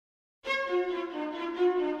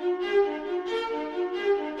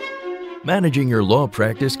Managing your law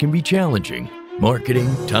practice can be challenging. Marketing,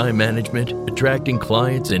 time management, attracting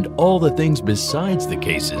clients, and all the things besides the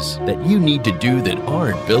cases that you need to do that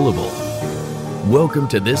aren't billable. Welcome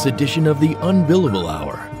to this edition of the Unbillable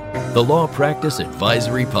Hour, the Law Practice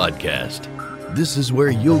Advisory Podcast. This is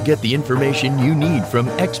where you'll get the information you need from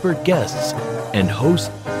expert guests and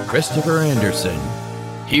host Christopher Anderson,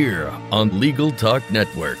 here on Legal Talk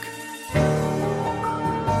Network.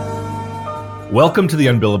 Welcome to the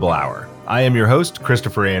Unbillable Hour. I am your host,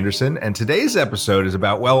 Christopher Anderson, and today's episode is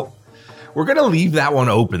about, we're going to leave that one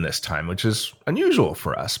open this time, which is unusual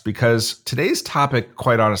for us because today's topic,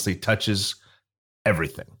 quite honestly, touches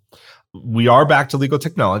everything. We are back to legal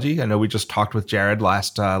technology. I know we just talked with Jared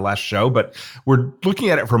last show, but we're looking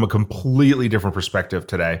at it from a completely different perspective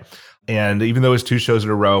today. And even though it's 2 shows in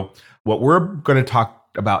a row, what we're going to talk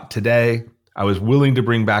about today, I was willing to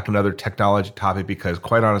bring back another technology topic because,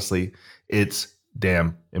 quite honestly, it's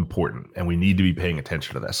damn important, and we need to be paying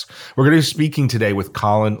attention to this. We're going to be speaking today with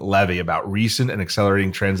Colin Levy about recent and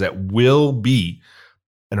accelerating trends that will be,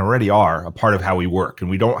 and already are, a part of how we work. And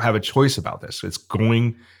we don't have a choice about this.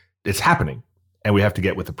 It's happening, and we have to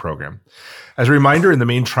get with the program. As a reminder, in the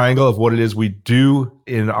main triangle of what it is we do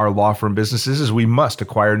in our law firm businesses is we must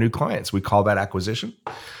acquire new clients. We call that acquisition.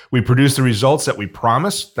 We produce the results that we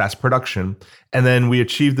promise, that's production, and then we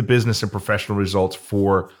achieve the business and professional results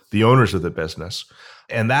for the owners of the business.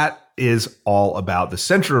 And that is all about the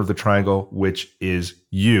center of the triangle, which is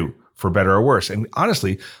you, for better or worse. And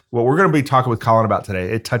honestly, what we're going to be talking with Colin about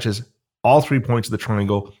today, it touches all 3 points of the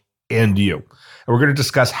triangle and you. And we're going to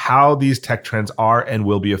discuss how these tech trends are and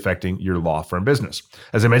will be affecting your law firm business.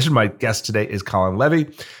 As I mentioned, my guest today is Colin Levy,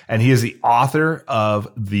 and he is the author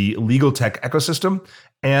of The Legal Tech Ecosystem,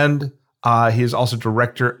 and he is also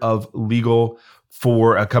director of legal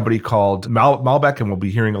for a company called Malbec, and we'll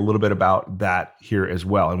be hearing a little bit about that here as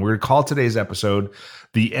well. And we're going to call today's episode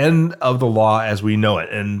The End of the Law as We Know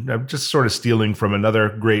It. And I'm just sort of stealing from another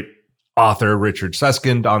great author, Richard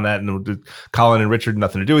Susskind, on that. And Colin and Richard,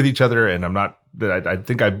 nothing to do with each other. And I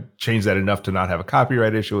think I've changed that enough to not have a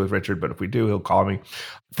copyright issue with Richard, but if we do, he'll call me.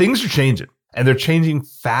 Things are changing, and they're changing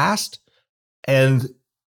fast. And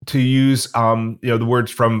to use the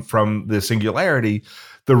words from the singularity,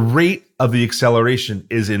 the rate of the acceleration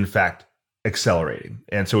is in fact accelerating.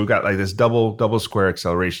 And so we've got like this double square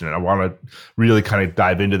acceleration. And I want to really kind of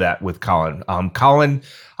dive into that with Colin. Colin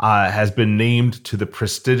has been named to the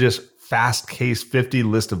prestigious Fast Case 50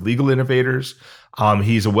 list of legal innovators.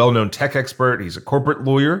 He's a well-known tech expert. He's a corporate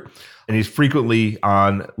lawyer, and he's frequently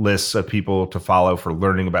on lists of people to follow for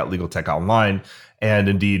learning about legal tech online. And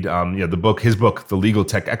indeed, his book, The Legal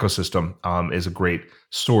Tech Ecosystem, is a great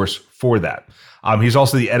source for that. He's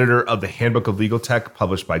also the editor of the Handbook of Legal Tech,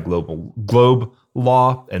 published by Globe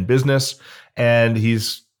Law and Business, and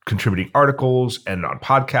he's contributing articles and on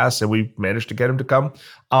podcasts, and we managed to get him to come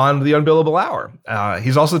on the Unbillable Hour.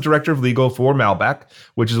 He's also the director of legal for Malbec,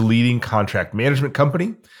 which is a leading contract management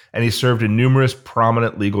company, and he served in numerous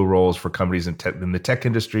prominent legal roles for companies in the tech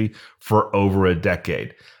industry for over a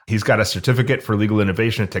decade. He's got a certificate for legal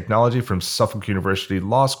innovation and technology from Suffolk University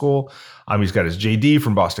Law School. He's got his JD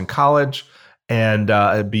from Boston College and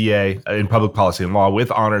a BA in public policy and law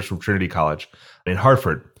with honors from Trinity College in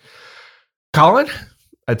Hartford. Colin,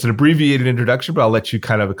 it's an abbreviated introduction, but I'll let you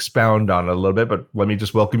kind of expound on it a little bit. But let me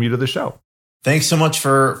just welcome you to the show. Thanks so much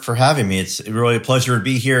for having me. It's really a pleasure to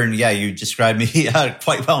be here. And yeah, you described me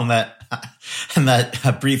quite well in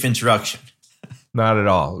that brief introduction. Not at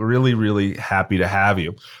all. Really, really happy to have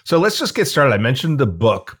you. So let's just get started. I mentioned the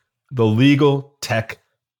book, The Legal Tech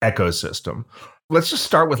Ecosystem. Let's just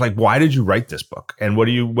start with why did you write this book? And what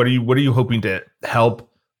are you hoping to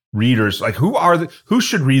help readers? Who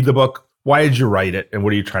should read the book? Why did you write it? And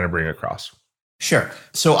what are you trying to bring across? Sure.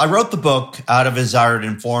 So I wrote the book out of a desire to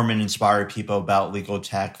inform and inspire people about legal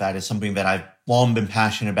tech. That is something that I've long been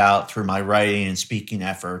passionate about through my writing and speaking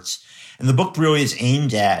efforts. And the book really is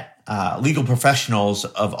aimed at legal professionals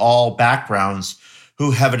of all backgrounds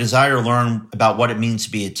who have a desire to learn about what it means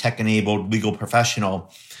to be a tech-enabled legal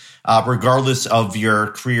professional, regardless of your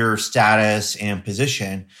career status and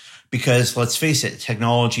position. Because let's face it,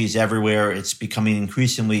 technology is everywhere. It's becoming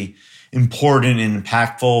increasingly important and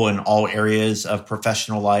impactful in all areas of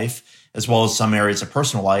professional life, as well as some areas of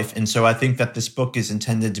personal life. And so I think that this book is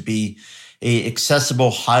intended to be an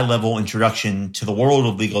accessible, high-level introduction to the world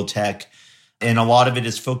of legal tech. And a lot of it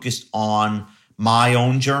is focused on my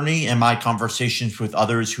own journey and my conversations with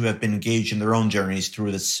others who have been engaged in their own journeys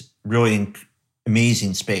through this really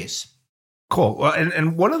amazing space. Cool. Well,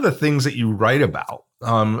 and one of the things that you write about,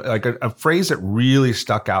 a phrase that really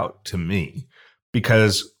stuck out to me,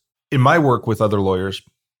 because in my work with other lawyers,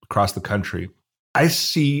 across the country, I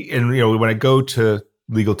see, and when I go to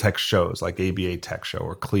legal tech shows like ABA Tech Show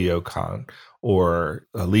or ClioCon or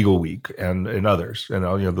Legal Week and others, and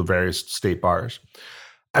the various state bars,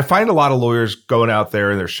 I find a lot of lawyers going out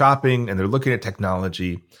there and they're shopping and they're looking at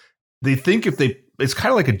technology. They think it's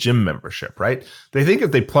kind of like a gym membership, right? They think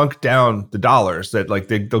if they plunk down the dollars that like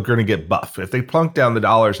they're going to get buff. If they plunk down the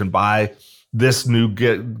dollars and buy this new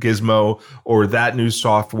gizmo or that new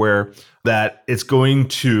software, that it's going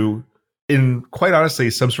to, in quite honestly,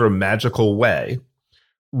 some sort of magical way,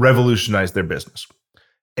 revolutionize their business.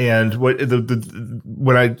 And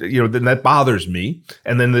when I, then that bothers me.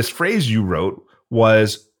 And then this phrase you wrote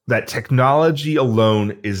was that technology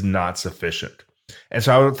alone is not sufficient. And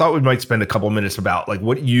so I thought we might spend a couple minutes about like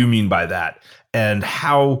what you mean by that and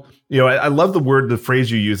how, I love the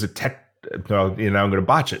phrase you use, I'm going to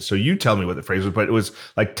botch it. So you tell me what the phrase was, but it was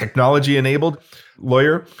like technology enabled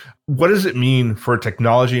lawyer. What does it mean for a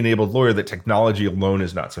technology enabled lawyer that technology alone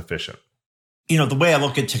is not sufficient? The way I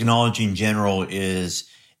look at technology in general is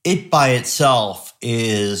it by itself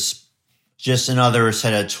is just another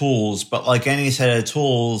set of tools. But like any set of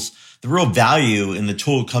tools, the real value in the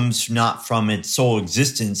tool comes not from its sole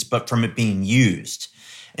existence, but from it being used.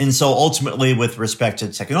 And so ultimately, with respect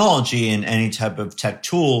to technology and any type of tech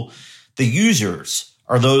tool, the users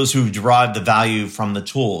are those who derive the value from the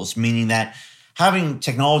tools, meaning that having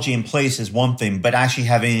technology in place is one thing, but actually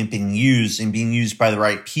having it being used and being used by the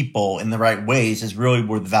right people in the right ways is really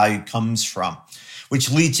where the value comes from, which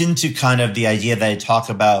leads into kind of the idea that I talk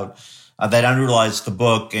about that underlies the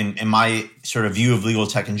book and my sort of view of legal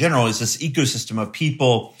tech in general is this ecosystem of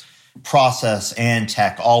people, process, and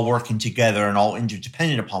tech all working together and all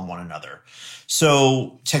interdependent upon one another.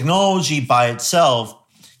 So technology by itself,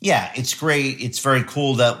 yeah, it's great. It's very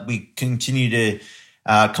cool that we continue to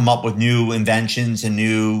come up with new inventions and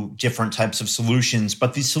new different types of solutions,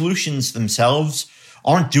 but these solutions themselves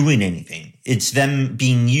aren't doing anything. It's them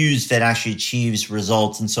being used that actually achieves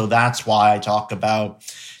results. And so that's why I talk about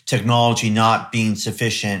technology not being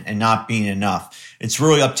sufficient and not being enough. It's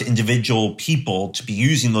really up to individual people to be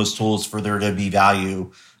using those tools for there to be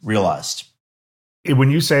value realized. When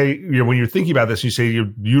you say, when you're thinking about this, you say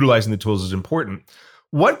you're utilizing the tools is important.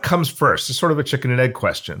 What comes first? It's sort of a chicken and egg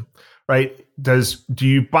question, right? Do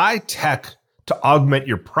you buy tech to augment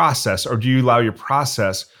your process, or do you allow your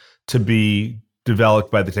process to be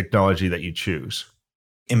developed by the technology that you choose?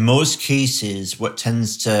 In most cases, what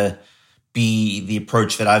tends to be the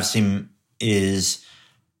approach that I've seen is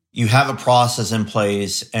you have a process in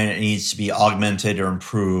place and it needs to be augmented or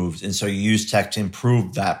improved. And so you use tech to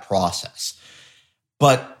improve that process.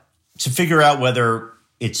 But to figure out whether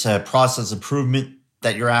it's a process improvement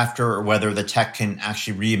that you're after or whether the tech can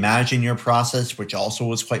actually reimagine your process, which also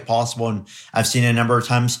is quite possible, and I've seen it a number of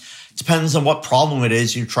times, depends on what problem it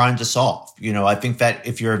is you're trying to solve. I think that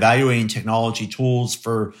if you're evaluating technology tools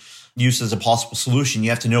for use as a possible solution, you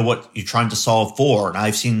have to know what you're trying to solve for. And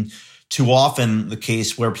I've seen too often the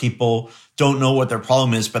case where people don't know what their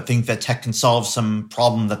problem is, but think that tech can solve some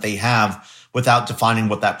problem that they have without defining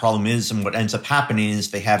what that problem is. And what ends up happening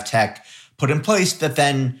is they have tech put in place that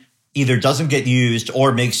then either doesn't get used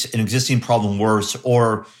or makes an existing problem worse,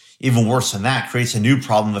 or even worse than that, creates a new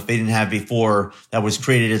problem that they didn't have before that was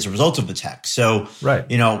created as a result of the tech. So, right.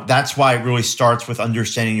 That's why it really starts with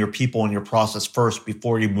understanding your people and your process first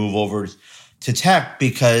before you move over to tech,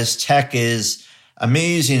 because tech is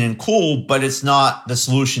amazing and cool, but it's not the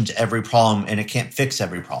solution to every problem and it can't fix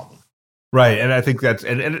every problem. Right. And I think that's,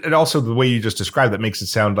 and also the way you just described that makes it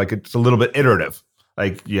sound like it's a little bit iterative.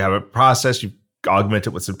 Like you have a process, you augment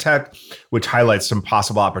it with some tech, which highlights some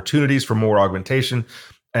possible opportunities for more augmentation,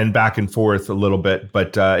 and back and forth a little bit.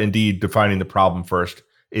 But indeed, defining the problem first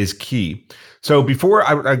is key. So before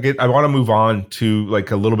I want to move on to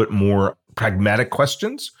like a little bit more pragmatic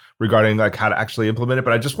questions regarding like how to actually implement it.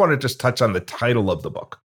 But I just want to just touch on the title of the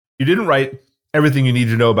book. You didn't write everything you need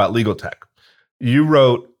to know about legal tech. You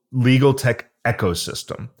wrote Legal Tech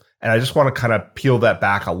Ecosystem. And I just want to kind of peel that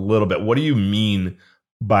back a little bit. What do you mean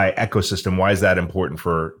by ecosystem? Why is that important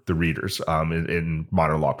for the readers in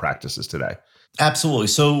modern law practices today? Absolutely.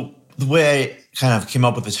 So the way I kind of came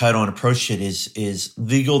up with the title and approached it is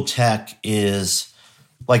legal tech is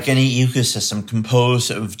like any ecosystem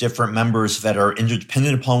composed of different members that are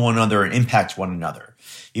interdependent upon one another and impact one another.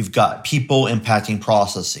 You've got people impacting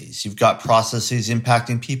processes. You've got processes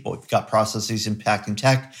impacting people. You've got processes impacting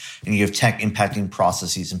tech, and you have tech impacting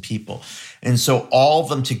processes and people. And so all of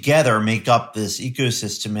them together make up this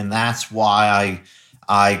ecosystem, and that's why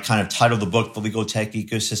I kind of titled the book The Legal Tech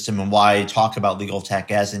Ecosystem, and why I talk about legal tech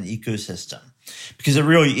as an ecosystem, because it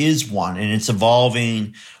really is one, and it's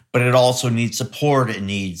evolving but it also needs support. It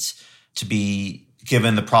needs to be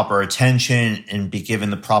given the proper attention and be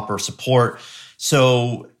given the proper support.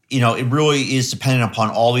 So, it really is dependent upon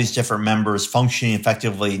all these different members functioning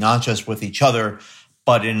effectively, not just with each other,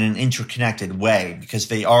 but in an interconnected way, because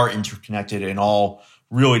they are interconnected and all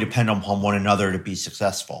really depend upon one another to be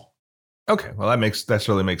successful. Okay, well, that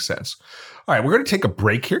certainly makes sense. All right, we're going to take a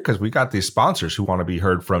break here because we got these sponsors who want to be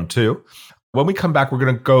heard from too. When we come back, we're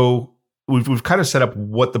going to go. We've kind of set up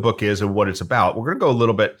what the book is and what it's about. We're going to go a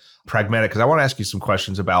little bit pragmatic because I want to ask you some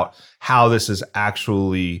questions about how this is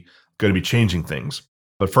actually going to be changing things.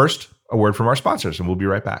 But first, a word from our sponsors, and we'll be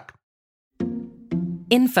right back.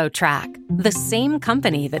 InfoTrack, the same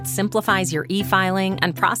company that simplifies your e-filing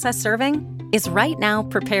and process serving, is right now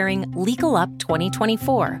preparing Legal Up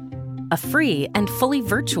 2024, a free and fully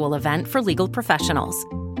virtual event for legal professionals.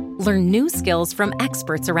 Learn new skills from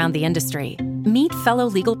experts around the industry, meet fellow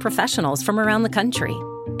legal professionals from around the country,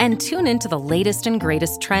 and tune into the latest and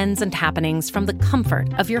greatest trends and happenings from the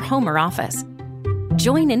comfort of your home or office.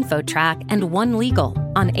 Join InfoTrack and One Legal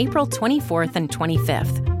on April 24th and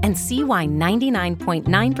 25th and see why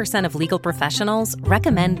 99.9% of legal professionals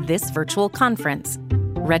recommend this virtual conference.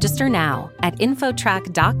 Register now at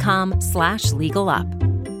infotrack.com/legalup.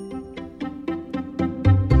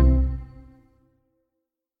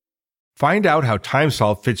 Find out how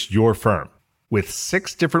TimeSolve fits your firm. With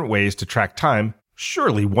 6 different ways to track time,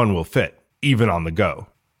 surely one will fit, even on the go.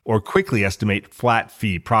 Or quickly estimate flat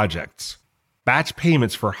fee projects. Batch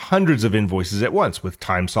payments for hundreds of invoices at once with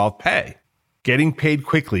TimeSolve Pay. Getting paid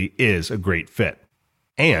quickly is a great fit.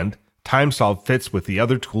 And TimeSolve fits with the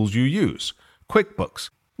other tools you use.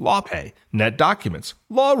 QuickBooks, LawPay, NetDocuments,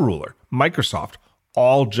 LawRuler, Microsoft,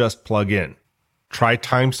 all just plug in. Try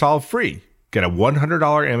TimeSolve free. Get a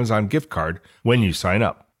 $100 Amazon gift card when you sign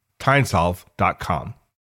up. TimeSolve.com.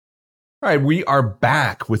 All right, we are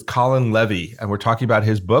back with Colin Levy, and we're talking about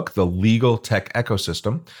his book, The Legal Tech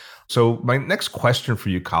Ecosystem. So my next question for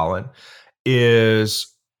you, Colin, is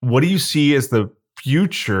what do you see as the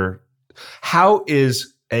future? How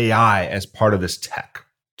is AI as part of this tech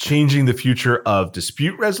changing the future of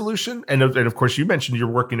dispute resolution? And of course, you mentioned you're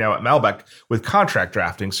working now at Malbec with contract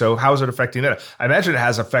drafting. So how is it affecting that? I imagine it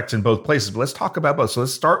has effects in both places, but let's talk about both. So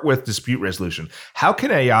let's start with dispute resolution. How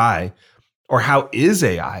can AI, or how is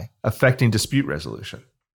AI affecting dispute resolution?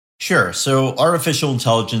 Sure. So artificial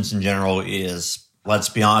intelligence in general is, let's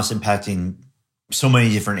be honest, impacting so many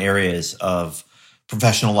different areas of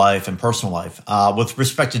professional life and personal life. With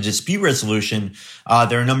respect to dispute resolution,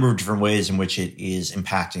 there are a number of different ways in which it is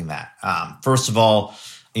impacting that. First of all,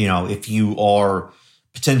 if you are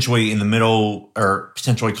potentially in the middle or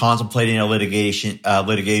potentially contemplating a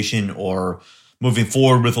litigation or moving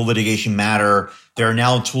forward with a litigation matter, there are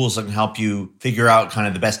now tools that can help you figure out kind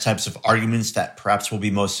of the best types of arguments that perhaps will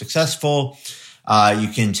be most successful. You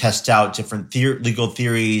can test out different legal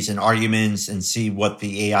theories and arguments and see what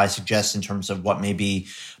the AI suggests in terms of what may be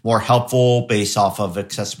more helpful based off of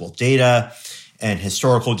accessible data and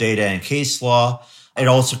historical data and case law. It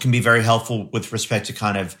also can be very helpful with respect to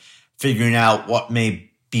kind of figuring out what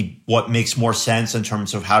makes more sense in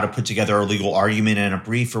terms of how to put together a legal argument and a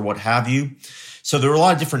brief or what have you. So there are a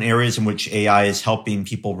lot of different areas in which AI is helping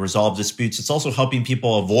people resolve disputes. It's also helping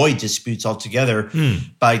people avoid disputes altogether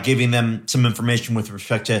by giving them some information with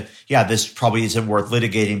respect to, this probably isn't worth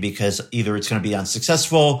litigating because either it's going to be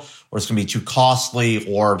unsuccessful or it's going to be too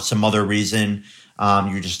costly or some other reason.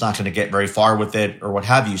 You're just not going to get very far with it or what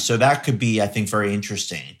have you. So that could be, I think, very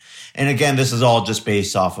interesting. And again, this is all just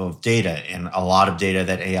based off of data and a lot of data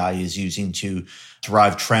that AI is using to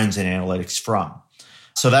derive trends and analytics from.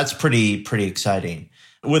 So that's pretty exciting.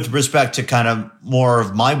 With respect to kind of more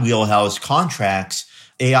of my wheelhouse, contracts,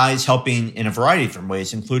 AI is helping in a variety of different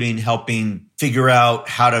ways, including helping figure out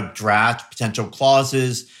how to draft potential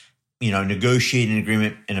clauses, negotiate an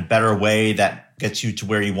agreement in a better way that gets you to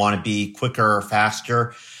where you want to be quicker or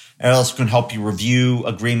faster. It also can help you review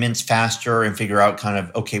agreements faster and figure out kind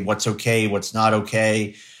of, okay, what's not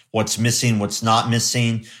okay, what's missing, what's not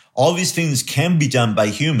missing. All these things can be done by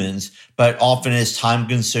humans, but often is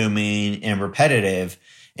time-consuming and repetitive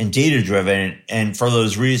and data-driven, and for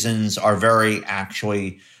those reasons are very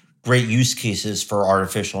actually great use cases for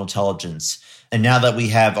artificial intelligence. And now that we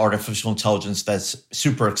have artificial intelligence that's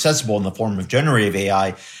super accessible in the form of generative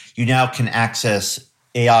AI, you now can access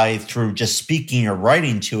AI through just speaking or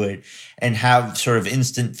writing to it and have sort of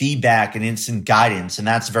instant feedback and instant guidance, and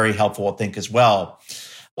that's very helpful, I think, as well.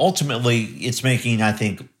 Ultimately, it's making, I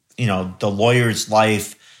think, the lawyer's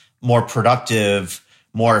life more productive,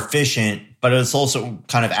 more efficient, but it's also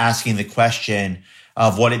kind of asking the question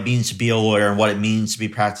of what it means to be a lawyer and what it means to be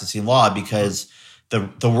practicing law, because the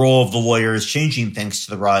role of the lawyer is changing thanks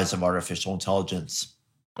to the rise of artificial intelligence.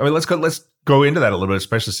 I mean, let's go into that a little bit,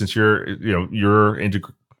 especially since you're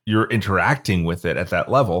interacting with it at that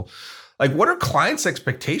level. Like, what are clients'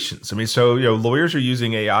 expectations? I mean, so, lawyers are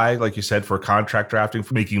using AI, like you said, for contract drafting,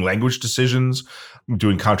 for making language decisions,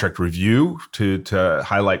 doing contract review to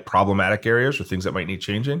highlight problematic areas or things that might need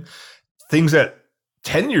changing. Things that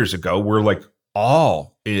 10 years ago were like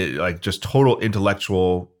just total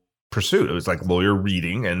intellectual pursuit. It was like lawyer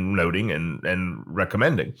reading and noting and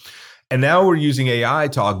recommending. And now we're using AI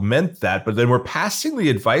to augment that, but then we're passing the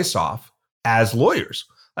advice off as lawyers.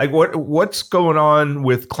 Like, what's going on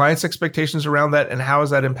with clients' expectations around that, and how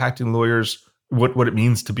is that impacting lawyers, what it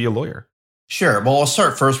means to be a lawyer? Sure. Well, I'll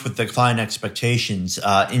start first with the client expectations.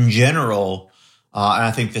 In general, and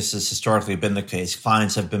I think this has historically been the case,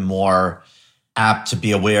 clients have been more apt to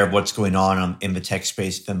be aware of what's going on in the tech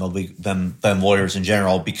space than lawyers in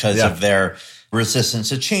general because of their resistance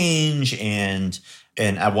to change and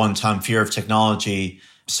at one time fear of technology.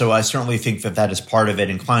 So I certainly think that is part of it.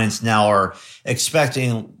 And clients now are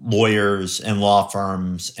expecting lawyers and law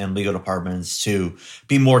firms and legal departments to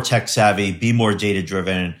be more tech savvy, be more data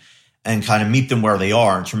driven, and kind of meet them where they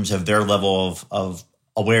are in terms of their level of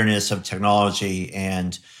awareness of technology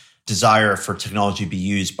and desire for technology to be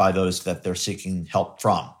used by those that they're seeking help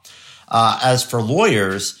from. As for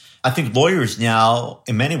lawyers, I think lawyers now,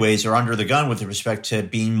 in many ways, are under the gun with respect to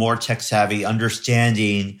being more tech savvy,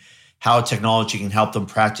 understanding how technology can help them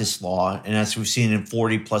practice law. And as we've seen in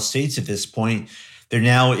 40 plus states at this point, there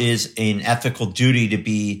now is an ethical duty to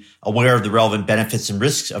be aware of the relevant benefits and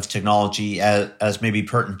risks of technology as may be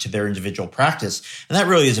pertinent to their individual practice. And that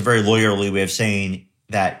really is a very lawyerly way of saying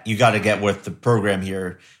that you got to get with the program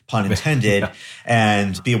here, pun intended,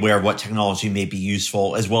 and be aware of what technology may be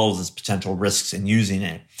useful as well as its potential risks in using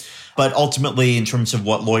it. But ultimately, in terms of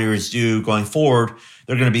what lawyers do going forward,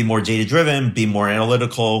 they're going to be more data driven, be more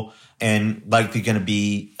analytical, and likely going to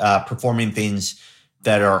be performing things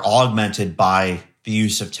that are augmented by the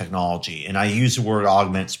use of technology. And I use the word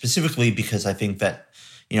augment specifically because I think that,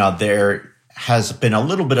 there has been a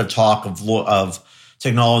little bit of talk of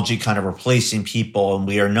technology kind of replacing people, and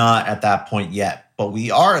we are not at that point yet. But we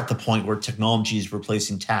are at the point where technology is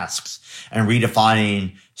replacing tasks and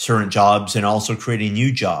redefining certain jobs and also creating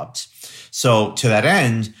new jobs. So to that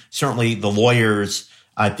end, certainly the lawyers,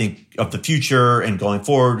 I think, of the future and going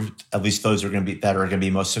forward, at least those that are going to be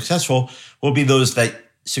most successful, will be those that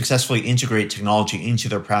successfully integrate technology into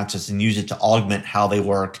their practice and use it to augment how they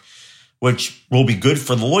work, which will be good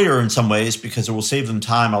for the lawyer in some ways because it will save them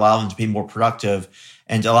time, allow them to be more productive,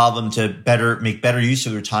 and allow them to make better use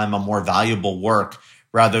of their time on more valuable work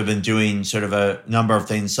rather than doing sort of a number of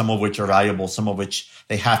things, some of which are valuable, some of which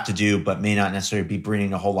they have to do, but may not necessarily be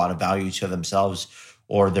bringing a whole lot of value to themselves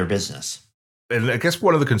or their business. And I guess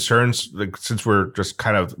one of the concerns, since we're just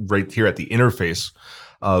kind of right here at the interface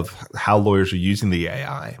of how lawyers are using the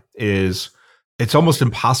AI, is it's almost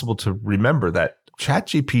impossible to remember that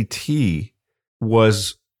ChatGPT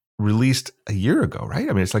was released a year ago, right?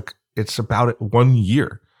 I mean, it's about 1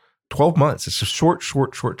 year, 12 months. It's a short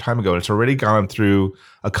time ago. And it's already gone through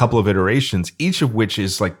a couple of iterations, each of which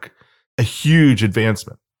is like a huge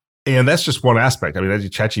advancement. And that's just one aspect. I mean,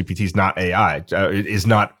 ChatGPT is not AI. It is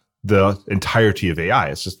not the entirety of AI.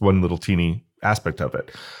 It's just one little teeny aspect of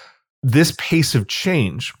it. This pace of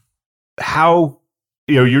change, how,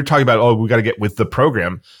 you're talking about, we got to get with the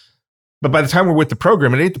program. But by the time we're with the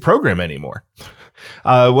program, it ain't the program anymore.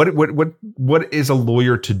 What is a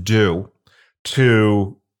lawyer to do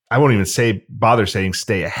to, I won't even bother saying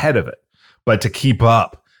stay ahead of it, but to keep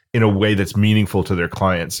up in a way that's meaningful to their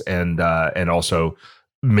clients and also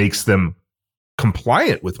makes them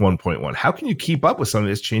compliant with 1.1? How can you keep up with something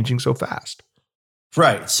that's changing so fast?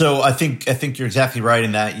 Right. So I think you're exactly right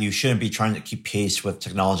in that you shouldn't be trying to keep pace with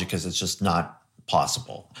technology because it's just not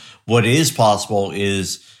possible. What is possible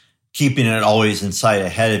is keeping it always in sight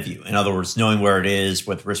ahead of you. In other words, knowing where it is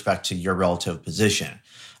with respect to your relative position.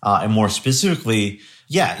 And more specifically,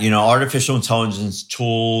 artificial intelligence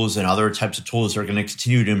tools and other types of tools are going to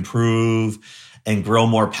continue to improve and grow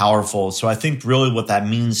more powerful. So I think really what that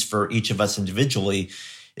means for each of us individually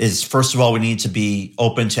is, first of all, we need to be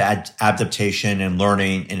open to adaptation and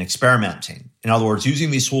learning and experimenting. In other words, using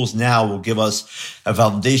these tools now will give us a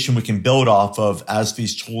foundation we can build off of as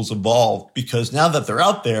these tools evolve, because now that they're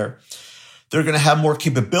out there, they're going to have more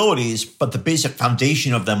capabilities, but the basic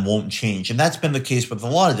foundation of them won't change. And that's been the case with a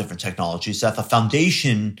lot of different technologies, that the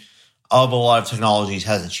foundation of a lot of technologies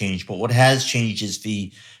hasn't changed. But what has changed is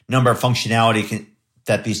the number of functionality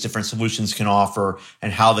that these different solutions can offer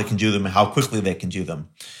and how they can do them and how quickly they can do them.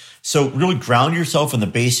 So really ground yourself in the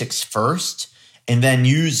basics first and then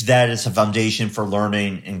use that as a foundation for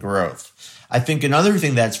learning and growth. I think another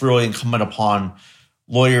thing that's really incumbent upon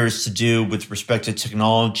lawyers to do with respect to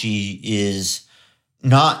technology is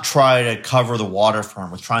not try to cover the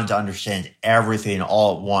waterfront with trying to understand everything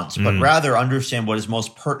all at once, but rather understand what is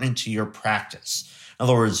most pertinent to your practice. In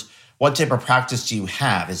other words, what type of practice do you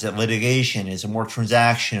have? Is it litigation? Is it more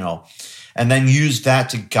transactional? And then use that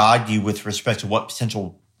to guide you with respect to what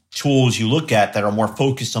potential tools you look at that are more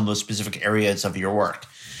focused on those specific areas of your work.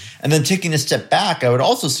 And then taking a step back, I would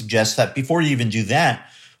also suggest that before you even do that,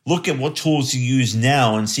 look at what tools you use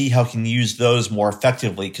now and see how you can use those more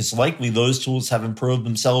effectively, because likely those tools have improved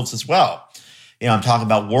themselves as well. I'm talking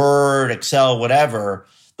about Word, Excel, whatever.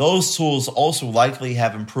 Those tools also likely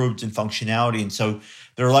have improved in functionality. And so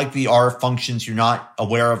there likely are functions you're not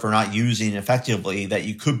aware of or not using effectively that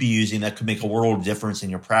you could be using that could make a world of difference in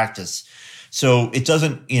your practice. So it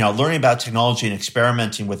doesn't, learning about technology and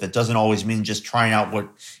experimenting with it doesn't always mean just trying out what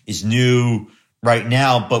is new right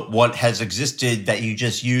now, but what has existed that you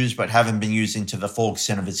just use but haven't been using to the full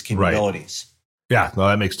extent of its capabilities. Right. Yeah, no,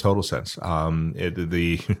 that makes total sense. I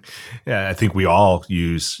think we all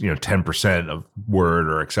use 10% of Word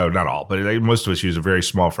or Excel, not all, but most of us use a very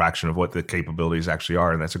small fraction of what the capabilities actually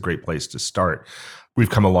are, and that's a great place to start. We've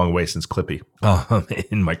come a long way since Clippy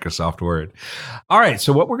in Microsoft Word. All right,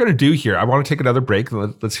 so what we're going to do here, I want to take another break.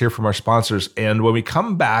 Let's hear from our sponsors. And when we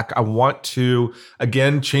come back, I want to,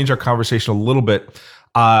 again, change our conversation a little bit.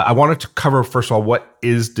 I wanted to cover, first of all, what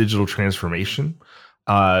is digital transformation?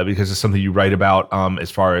 Because it's something you write about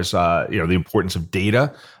as far as the importance of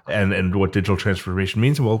data and what digital transformation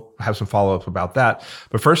means. And we'll have some follow-up about that.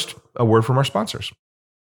 But first, a word from our sponsors.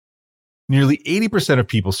 Nearly 80% of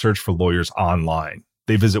people search for lawyers online.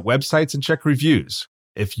 They visit websites and check reviews.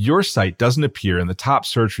 If your site doesn't appear in the top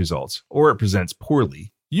search results or it presents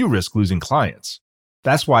poorly, you risk losing clients.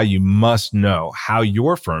 That's why you must know how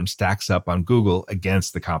your firm stacks up on Google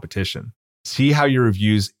against the competition. See how your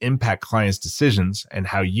reviews impact clients' decisions and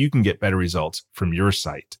how you can get better results from your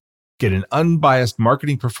site. Get an unbiased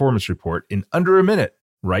marketing performance report in under a minute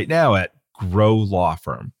right now at Grow Law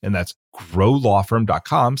Firm. And that's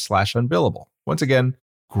growlawfirm.com/unbillable. Once again,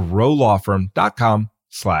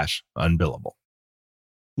 growlawfirm.com/unbillable.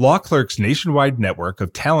 Law Clerk's nationwide network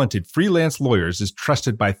of talented freelance lawyers is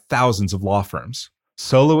trusted by thousands of law firms.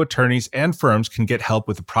 Solo attorneys and firms can get help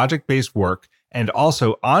with project-based work and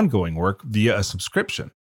also ongoing work via a subscription.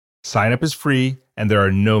 Sign up is free and there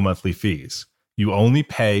are no monthly fees. You only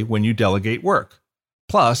pay when you delegate work.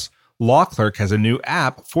 Plus, Law Clerk has a new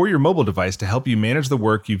app for your mobile device to help you manage the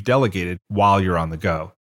work you've delegated while you're on the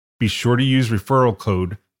go. Be sure to use referral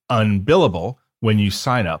code UNBILLABLE when you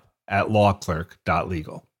sign up at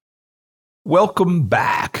lawclerk.legal. Welcome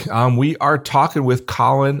back. We are talking with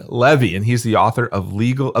Colin Levy, and he's the author of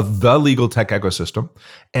The Legal Tech Ecosystem,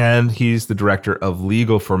 and he's the director of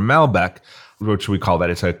legal for Malbec. What should we call that?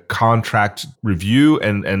 It's a contract review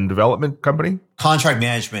and development company? Contract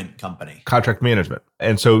management company. Contract management.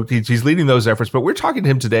 And so he's leading those efforts, but we're talking to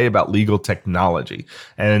him today about legal technology.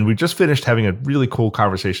 And we just finished having a really cool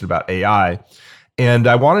conversation about AI. And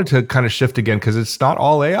I wanted to kind of shift again because it's not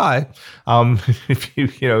all AI. If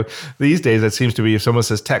these days it seems to be if someone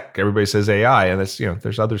says tech, everybody says AI, and that's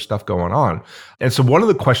there's other stuff going on. And so one of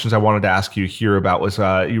the questions I wanted to ask you here about was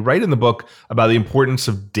you write in the book about the importance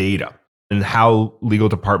of data and how legal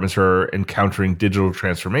departments are encountering digital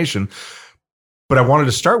transformation. But I wanted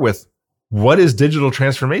to start with, what is digital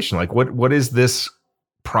transformation? Like, what is this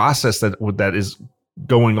process that is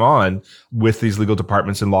going on with these legal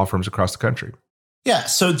departments and law firms across the country? Yeah,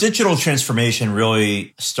 so digital transformation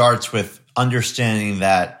really starts with understanding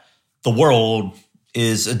that the world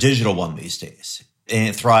is a digital one these days, and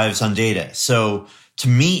it thrives on data. So to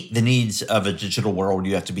meet the needs of a digital world,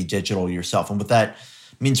 you have to be digital yourself. And what that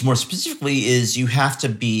means more specifically is you have to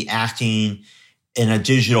be acting in a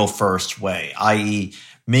digital first way, i.e.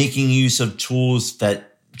 making use of tools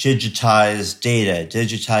that digitize data,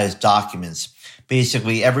 digitize documents.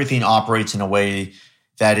 Basically, everything operates in a way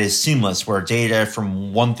that is seamless, where data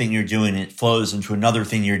from one thing you're doing, it flows into another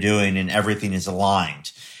thing you're doing, and everything is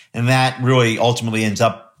aligned. And that really ultimately ends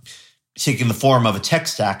up taking the form of a tech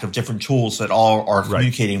stack of different tools that all are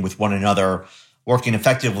communicating with one another, working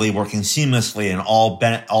effectively, working seamlessly, and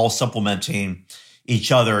all supplementing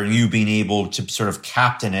each other, and you being able to sort of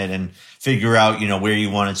captain it and figure out, where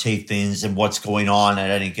you want to take things and what's going on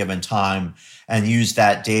at any given time, and use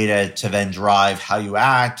that data to then drive how you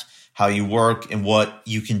act, how you work, and what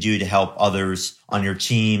you can do to help others on your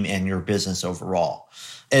team and your business overall.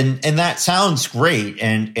 And that sounds great,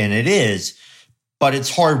 and it is, but it's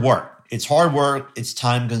hard work. It's hard work. It's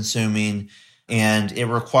time consuming. And it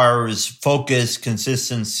requires focus,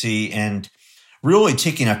 consistency, and really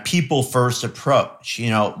taking a people-first approach.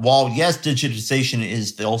 While yes, digitization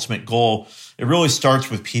is the ultimate goal, it really starts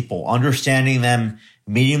with people, understanding them,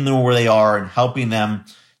 meeting them where they are, and helping them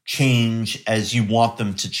change as you want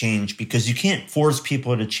them to change, because you can't force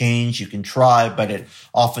people to change. You can try, but it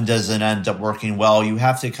often doesn't end up working well. You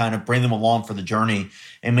have to kind of bring them along for the journey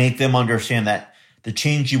and make them understand that the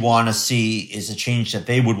change you want to see is a change that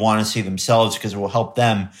they would want to see themselves, because it will help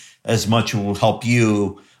them as much as it will help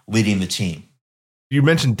you leading the team. You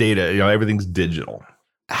mentioned data, everything's digital.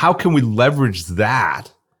 How can we leverage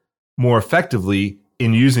that more effectively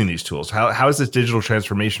in using these tools? How is this digital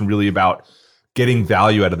transformation really about getting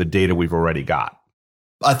value out of the data we've already got?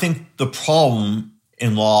 I think the problem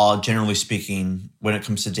in law, generally speaking, when it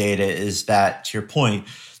comes to data is that, to your point,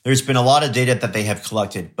 there's been a lot of data that they have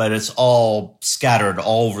collected, but it's all scattered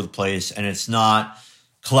all over the place, and it's not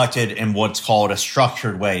collected in what's called a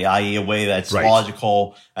structured way, i.e. a way that's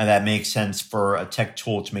logical and that makes sense for a tech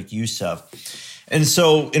tool to make use of. And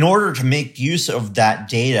so in order to make use of that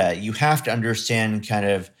data, you have to understand kind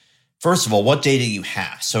of, first of all, what data you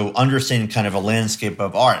have. So understanding kind of a landscape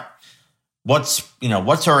of, all right, what's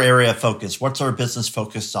our area of focus? What's our business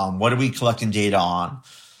focused on? What are we collecting data on?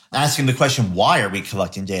 Asking the question, why are we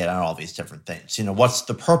collecting data on all these different things? What's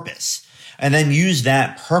the purpose? And then use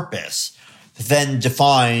that purpose to then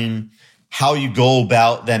define how you go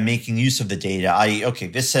about then making use of the data. I.e., okay,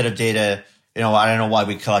 this set of data, I don't know why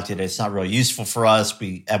we collected it. It's not really useful for us.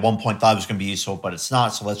 We at one point thought it was going to be useful, but it's not.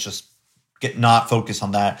 So let's just not focus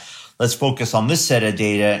on that. Let's focus on this set of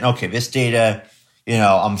data. And okay, this data,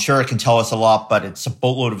 I'm sure it can tell us a lot, but it's a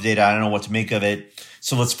boatload of data. I don't know what to make of it.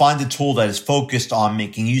 So let's find a tool that is focused on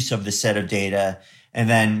making use of the set of data and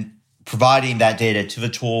then providing that data to the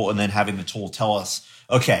tool and then having the tool tell us,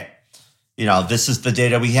 okay, this is the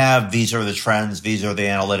data we have. These are the trends. These are the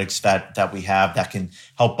analytics that we have that can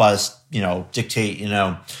help us, dictate,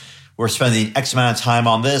 we're spending X amount of time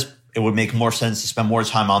on this. It would make more sense to spend more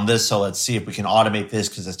time on this. So let's see if we can automate this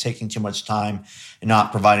because it's taking too much time and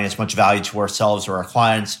not providing as much value to ourselves or our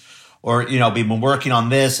clients. Or, we've been working on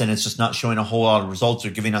this and it's just not showing a whole lot of results or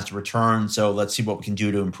giving us a return. So let's see what we can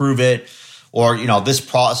do to improve it. Or, this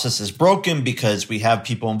process is broken because we have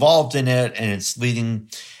people involved in it and it's leading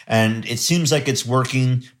and it seems like it's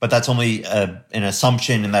working, but that's only an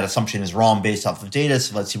assumption and that assumption is wrong based off of data.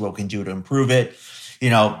 So let's see what we can do to improve it.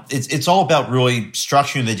 It's all about really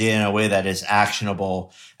structuring the data in a way that is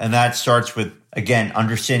actionable. And that starts with, again,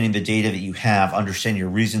 understanding the data that you have, understanding your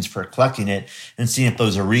reasons for collecting it, and seeing if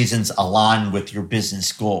those reasons align with your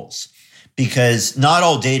business goals. Because not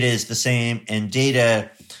all data is the same, and data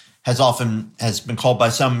has been called by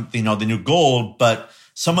some, the new gold, but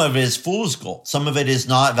some of it is fool's gold. Some of it is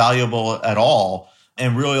not valuable at all.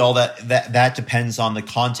 And really all that depends on the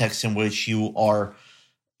context in which you are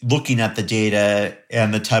looking at the data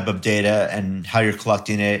and the type of data and how you're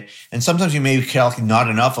collecting it. And sometimes you may be collecting not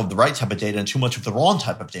enough of the right type of data and too much of the wrong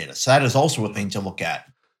type of data. So that is also a thing to look at.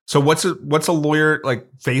 So what's a lawyer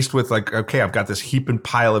faced with okay, I've got this heap and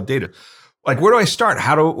pile of data. Where do I start?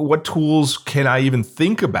 What tools can I even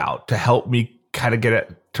think about to help me kind of get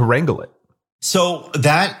it to wrangle it? So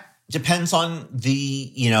that depends on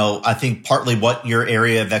I think partly what your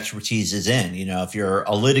area of expertise is in. If you're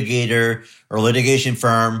a litigator or a litigation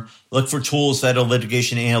firm, look for tools that are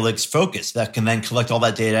litigation analytics focused that can then collect all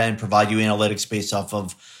that data and provide you analytics based off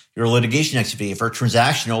of your litigation activity. If you're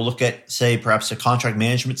transactional, look at, say, perhaps a contract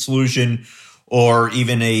management solution or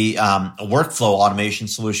even a workflow automation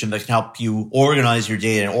solution that can help you organize your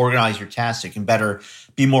data and organize your tasks. It can better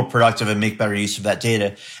be more productive and make better use of that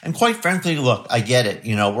data. And quite frankly, look, I get it.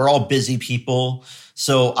 We're all busy people.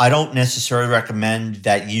 So I don't necessarily recommend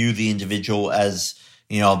that you, the individual, as,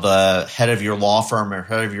 the head of your law firm or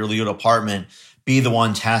head of your legal department, be the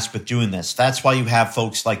one tasked with doing this. That's why you have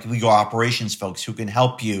folks like legal operations folks who can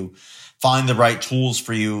help you find the right tools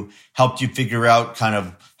for you, help you figure out kind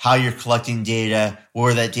of how you're collecting data,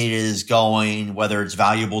 where that data is going, whether it's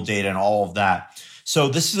valuable data and all of that. So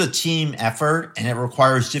this is a team effort and it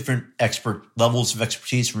requires different levels of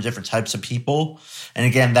expertise from different types of people. And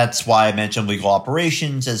again, that's why I mentioned legal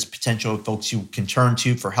operations as potential folks you can turn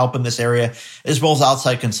to for help in this area, as well as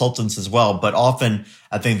outside consultants as well. But often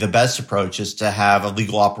I think the best approach is to have a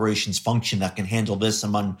legal operations function that can handle this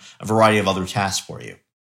among a variety of other tasks for you.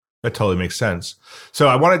 That totally makes sense. So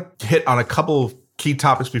I want to hit on a couple of key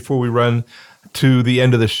topics before we run to the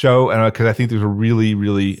end of the show, because I think there's a really,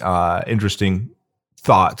 really interesting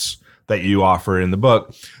thoughts that you offer in the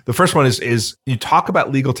book. The first one is you talk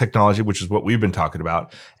about legal technology, which is what we've been talking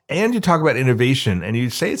about, and you talk about innovation, and you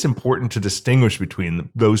say it's important to distinguish between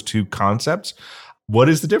those two concepts. What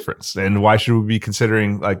is the difference, and why should we be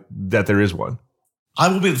considering like that there is one? I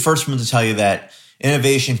will be the first one to tell you that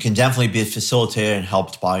innovation can definitely be facilitated and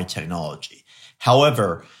helped by technology.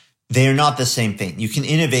 However, they are not the same thing. You can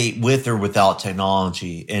innovate with or without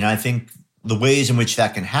technology. And I think the ways in which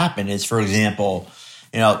that can happen is, for example,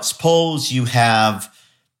 suppose you have,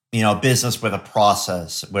 a business with a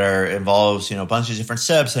process where it involves, a bunch of different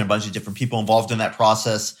steps and a bunch of different people involved in that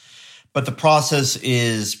process. But the process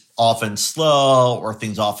is often slow or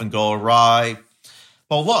things often go awry.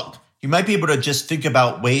 Well, look, you might be able to just think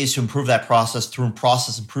about ways to improve that process through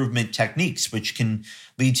process improvement techniques, which can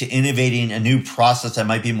lead to innovating a new process that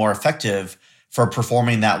might be more effective for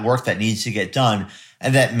performing that work that needs to get done.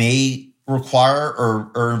 And that may require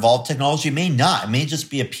or involve technology, may not. It may just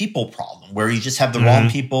be a people problem where you just have the wrong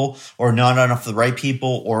people or not enough of the right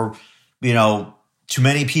people or, too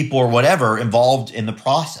many people or whatever involved in the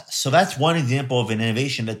process. So that's one example of an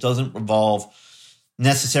innovation that doesn't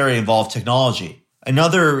necessarily involve technology.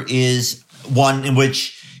 Another is one in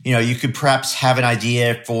which, you could perhaps have an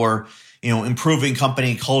idea for, improving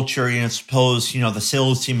company culture. Suppose, the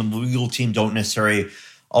sales team and the legal team don't necessarily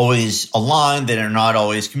always align, that are not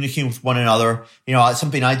always communicating with one another.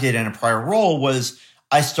 Something I did in a prior role was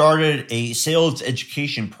I started a sales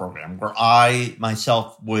education program where I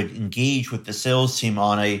myself would engage with the sales team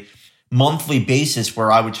on a monthly basis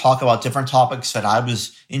where I would talk about different topics that I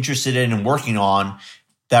was interested in and working on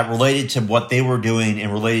that related to what they were doing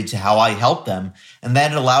and related to how I helped them. And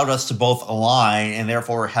that allowed us to both align and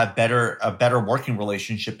therefore have a better working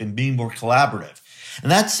relationship and being more collaborative.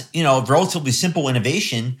 And that's, a relatively simple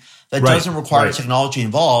innovation that doesn't require technology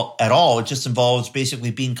involved at all. It just involves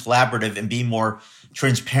basically being collaborative and being more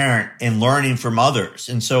transparent and learning from others.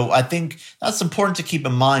 And so I think that's important to keep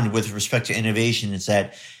in mind with respect to innovation, is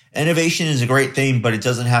that innovation is a great thing, but it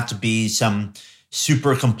doesn't have to be some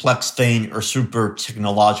super complex thing or super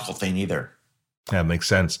technological thing either. Yeah, makes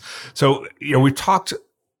sense. So, we've talked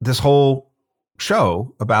this whole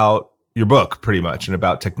show about your book pretty much, and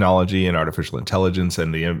about technology and artificial intelligence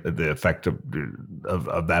and the effect of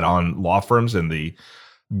that on law firms and the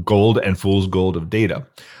gold and fool's gold of data.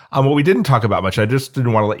 What we didn't talk about much, I just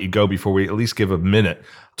didn't want to let you go before we at least give a minute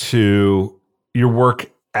to your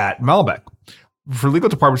work at Malbec. For legal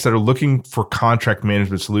departments that are looking for contract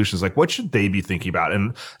management solutions, like what should they be thinking about?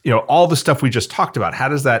 And, all the stuff we just talked about, how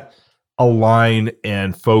does that align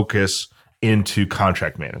and focus into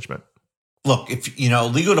contract management? Look, if,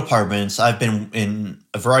 legal departments, I've been in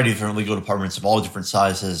a variety of different legal departments of all different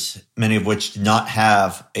sizes, many of which did not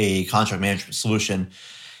have a contract management solution.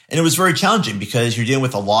 And it was very challenging because you're dealing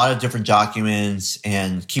with a lot of different documents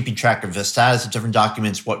and keeping track of the status of different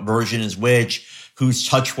documents, what version is which, who's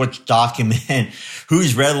touched which document,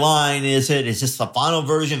 whose red line is it? Is this the final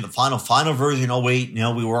version, the final version? Oh, wait,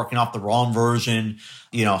 we were working off the wrong version.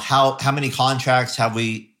 How many contracts have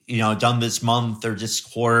we, done this month or this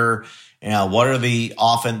quarter? What are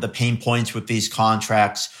often the pain points with these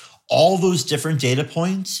contracts? All those different data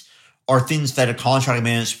points are things that a contract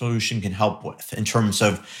management solution can help with in terms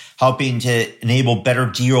of helping to enable better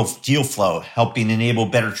deal flow, helping enable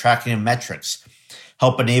better tracking of metrics,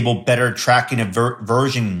 help enable better tracking of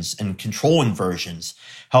versions and controlling versions,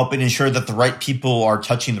 helping ensure that the right people are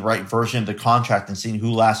touching the right version of the contract and seeing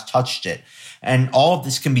who last touched it. And all of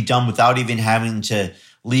this can be done without even having to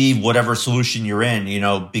leave whatever solution you're in,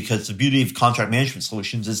 because the beauty of contract management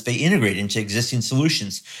solutions is they integrate into existing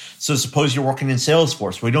solutions. So suppose you're working in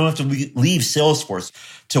Salesforce. We don't have to leave Salesforce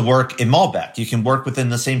to work in Malbec. You can work within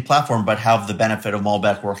the same platform, but have the benefit of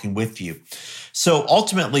Malbec working with you. So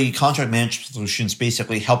ultimately, contract management solutions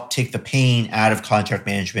basically help take the pain out of contract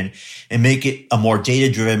management and make it a more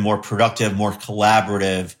data-driven, more productive, more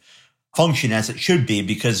collaborative function as it should be,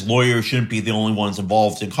 because lawyers shouldn't be the only ones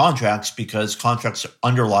involved in contracts, because contracts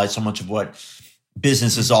underlie so much of what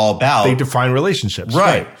business is all about. They define relationships.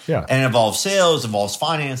 Right. Yeah. And it involves sales, involves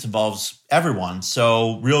finance, involves everyone.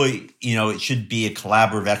 So really, it should be a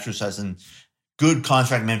collaborative exercise, and good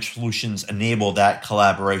contract management solutions enable that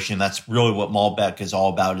collaboration. That's really what Malbec is all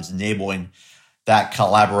about, is enabling that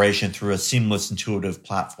collaboration through a seamless, intuitive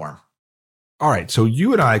platform. All right. So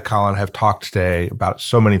you and I, Colin, have talked today about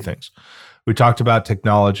so many things. We talked about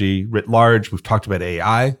technology writ large. We've talked about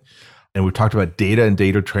AI, and we've talked about data and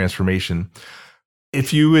data transformation.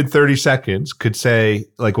 If you, in 30 seconds, could say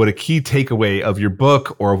like what a key takeaway of your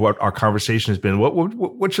book or what our conversation has been,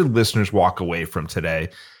 what should listeners walk away from today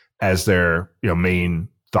as their main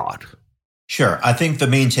thought? Sure. I think the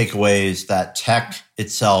main takeaway is that tech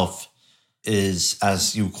itself is,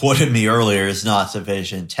 as you quoted me earlier, is not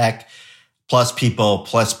sufficient. Tech plus people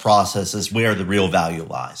plus process is where the real value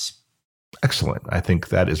lies. Excellent. I think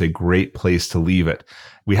that is a great place to leave it.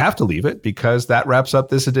 We have to leave it because that wraps up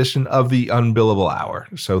this edition of the Unbillable Hour.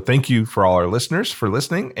 So thank you for all our listeners for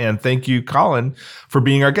listening. And thank you, Colin, for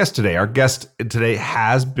being our guest today. Our guest today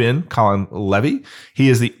has been Colin Levy. He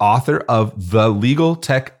is the author of The Legal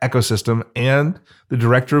Tech Ecosystem and the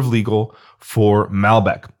Director of Legal for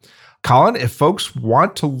Malbec. Colin, if folks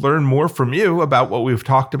want to learn more from you about what we've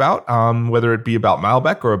talked about, whether it be about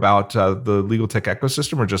Malbec or about the legal tech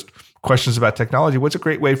ecosystem or just questions about technology, what's a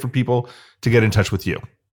great way for people to get in touch with you?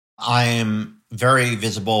 I am very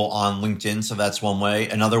visible on LinkedIn, so that's one way.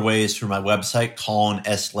 Another way is through my website,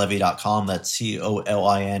 colinslevy.com. That's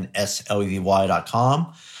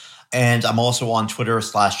COLINSLEVY.com. And I'm also on Twitter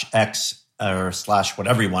 /X or /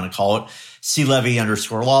 whatever you want to call it,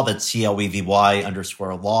 CLevy_law. That's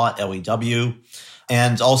CLEVY_law, LEW.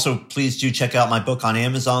 And also, please do check out my book on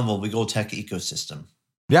Amazon, The Legal Tech Ecosystem.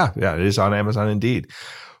 Yeah, it is on Amazon indeed.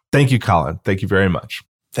 Thank you, Colin. Thank you very much.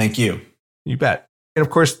 Thank you. You bet. And of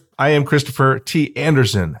course, I am Christopher T.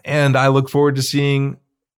 Anderson, and I look forward to seeing,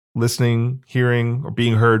 listening, hearing, or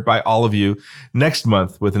being heard by all of you next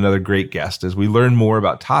month with another great guest as we learn more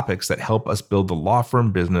about topics that help us build the law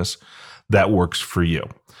firm business that works for you.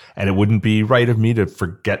 And it wouldn't be right of me to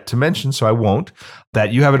forget to mention, so I won't,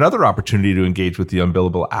 that you have another opportunity to engage with the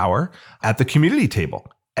Unbillable Hour at the community table.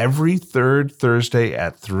 Every third Thursday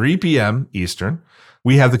at 3 p.m. Eastern,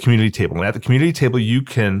 we have the community table. And at the community table, you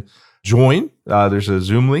can join. There's a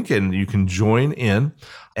Zoom link, and you can join in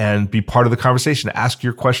and be part of the conversation. Ask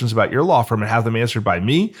your questions about your law firm and have them answered by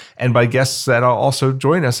me and by guests that also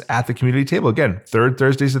join us at the community table. Again, third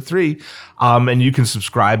Thursdays at 3. And you can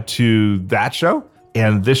subscribe to that show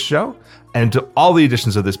and this show and to all the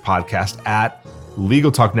editions of this podcast at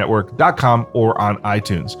LegalTalkNetwork.com or on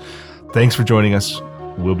iTunes. Thanks for joining us.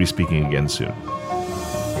 We'll be speaking again soon.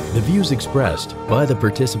 The views expressed by the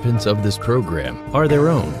participants of this program are their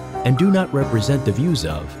own and do not represent the views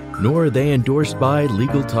of, nor are they endorsed by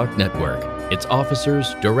Legal Talk Network, its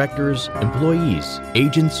officers, directors, employees,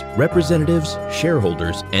 agents, representatives,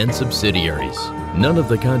 shareholders, and subsidiaries. None of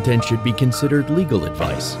the content should be considered legal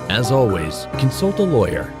advice. As always, consult a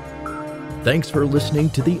lawyer. Thanks for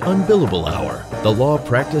listening to the Unbillable Hour, the Law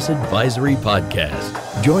Practice Advisory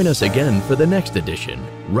Podcast. Join us again for the next edition,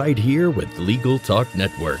 right here with Legal Talk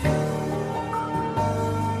Network.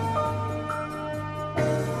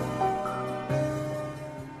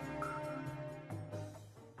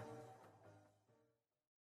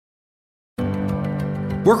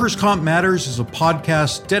 Workers' Comp Matters is a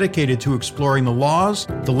podcast dedicated to exploring the laws,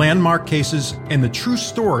 the landmark cases, and the true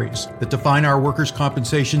stories that define our workers'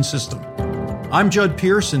 compensation system. I'm Judd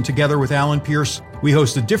Pierce, and together with Alan Pierce, we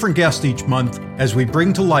host a different guest each month as we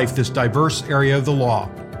bring to life this diverse area of the law.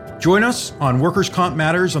 Join us on Workers' Comp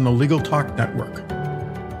Matters on the Legal Talk Network.